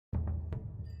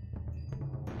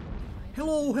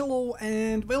Hello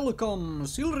and welcome!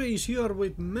 Silrace here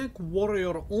with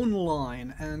Mechwarrior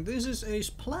Online, and this is a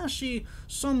Splashy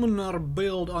summoner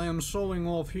build I am showing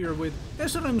off here with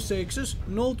SRM6s,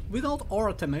 note without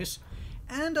Artemis,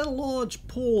 and a large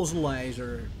pulse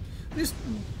laser. This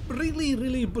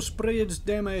really spreads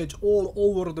damage all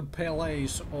over the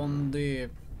place on the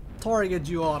target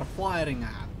you are firing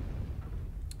at.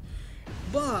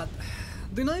 But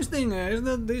the nice thing is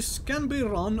that this can be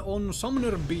run on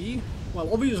Summoner B.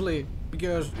 Well, obviously,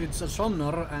 because it's a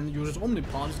summoner and uses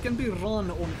Omnipods, it can be run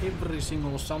on every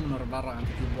single summoner variant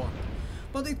if you want.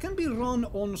 But it can be run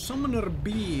on Summoner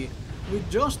B with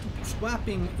just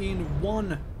swapping in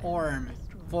one arm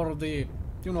for the,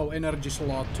 energy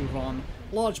slot to run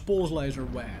large pulse laser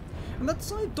with. And that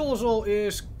side torso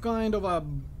is kind of a,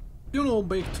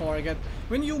 big target.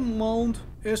 When you mount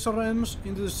SRMs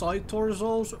into the side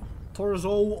torso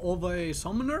of a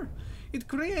summoner, it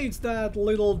creates that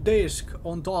little disc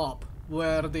on top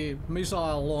where the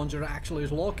missile launcher actually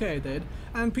is located,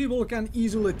 and people can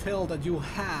easily tell that you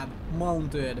have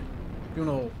mounted,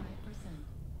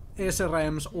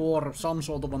 SRMs or some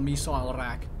sort of a missile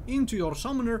rack into your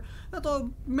summoner. That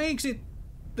makes it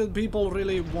that people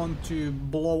really want to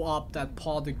blow up that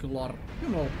particular,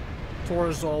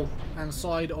 torso and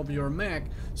side of your mech.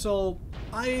 So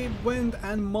I went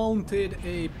and mounted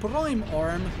a prime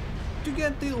arm to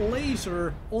get the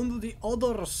laser on the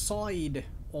other side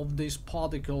of this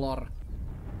particular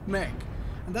mech.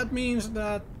 And that means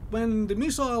that when the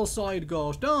missile side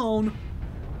goes down,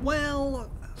 well,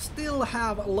 still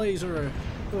have a laser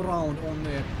around on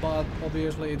it, but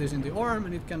obviously it is in the arm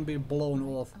and it can be blown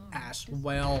off as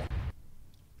well.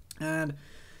 And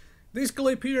this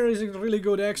clip here is a really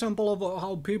good example of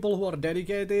how people who are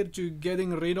dedicated to getting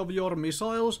rid of your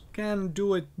missiles can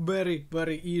do it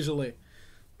very easily.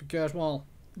 Because, well,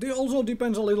 it also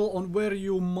depends a little on where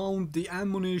you mount the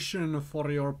ammunition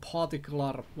for your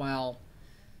particular, well,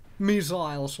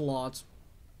 missile slots.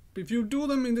 If you do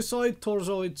them in the side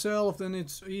torso itself, then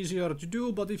it's easier to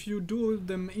do, but if you do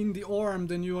them in the arm,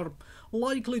 then you are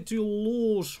likely to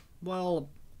lose, well,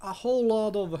 a whole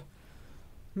lot of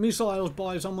missiles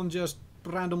by someone just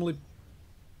randomly,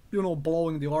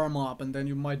 blowing the arm up, and then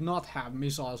you might not have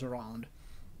missiles around.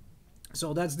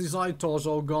 So that's the side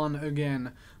torso gone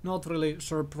again. Not really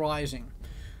surprising.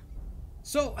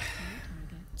 So,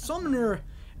 Summoner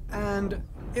and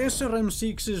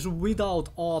SRM6s without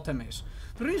Artemis.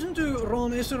 The reason to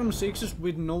run SRM6s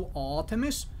with no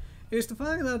Artemis is the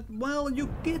fact that, well, you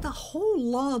get a whole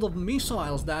lot of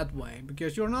missiles that way,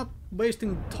 because you're not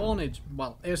wasting tonnage,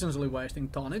 well, essentially wasting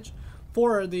tonnage,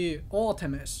 for the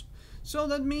Artemis. So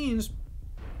that means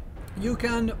you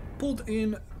can put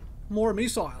in more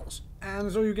missiles,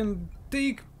 and so you can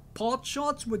take pot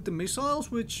shots with the missiles,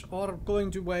 which are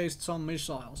going to waste some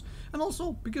missiles. And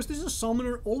also, because this is a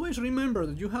summoner, always remember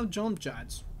that you have jump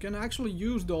jets. You can actually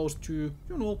use those to,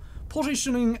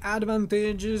 positioning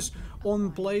advantages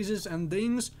on places and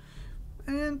things,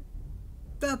 and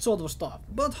that sort of stuff.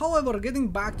 But however, getting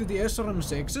back to the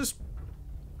SRM6s,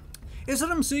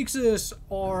 SRM6s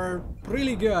are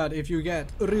really good if you get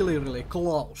really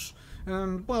close.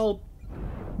 And, well,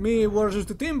 me versus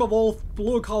the Timberwolf,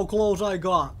 look how close I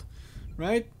got,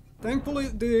 right? Thankfully,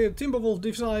 the Timberwolf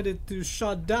decided to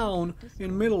shut down in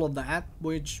the middle of that,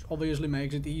 which obviously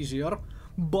makes it easier,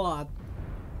 but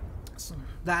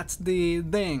that's the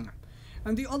thing.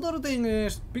 And the other thing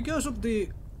is, because of the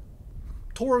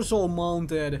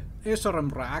torso-mounted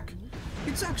SRM rack,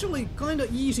 it's actually kinda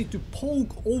easy to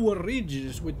poke over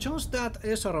ridges with just that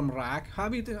SRM rack,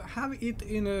 have it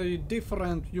in a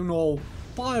different,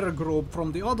 fire group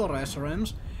from the other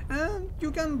SRMs, and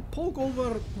you can poke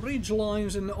over ridge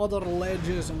lines and other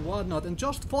ledges and whatnot and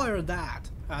just fire that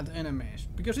at enemies,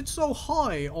 because it's so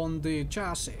high on the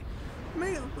chassis.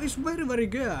 It's very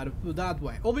good that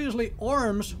way. Obviously,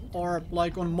 arms are,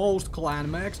 like on most clan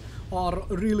mechs, are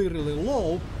really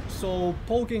low, so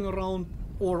poking around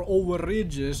or over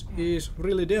ridges is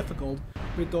really difficult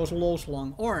with those low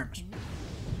slung arms.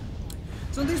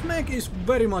 So this mech is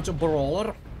very much a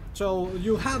brawler, so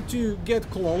you have to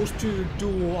get close to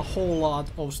do a whole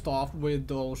lot of stuff with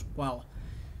those, well,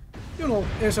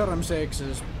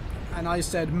 SRM6s. And I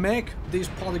said mech, this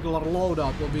particular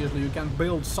loadout, obviously you can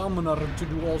build summoner to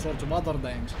do all sorts of other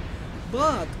things.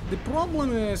 But the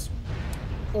problem is,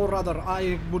 or rather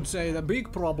I would say the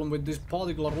big problem with this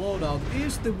particular loadout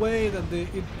is the way that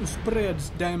it spreads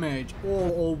damage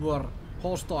all over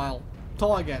hostile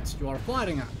targets you are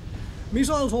firing at.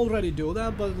 Missiles already do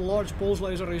that, but the large pulse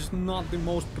laser is not the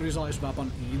most precise weapon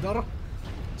either.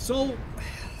 So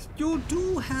you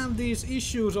do have these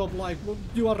issues of like,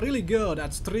 you are really good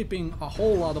at stripping a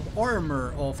whole lot of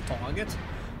armor off targets,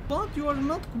 but you are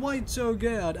not quite so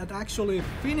good at actually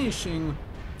finishing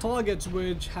targets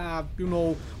which have, you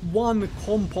know, one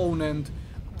component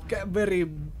very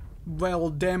well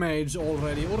damaged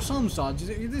already or some such.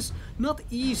 It is not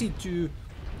easy to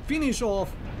finish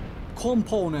off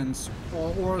components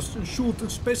or shoot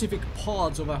specific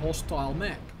parts of a hostile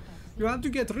mech. You have to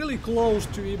get really close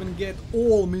to even get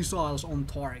all missiles on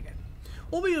target.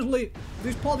 Obviously,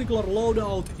 this particular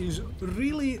loadout is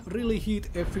really heat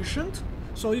efficient,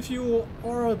 so if you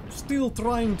are still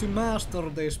trying to master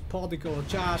this particular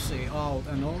chassis out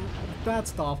and all that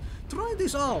stuff, try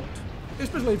this out.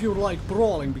 Especially if you like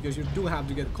brawling, because you do have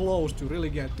to get close to really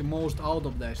get the most out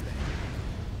of this thing.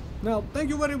 Now, thank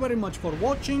you very much for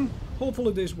watching.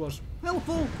 Hopefully this was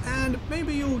helpful, and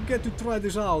maybe you'll get to try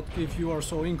this out if you are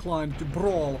so inclined to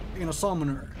brawl in a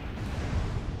summoner.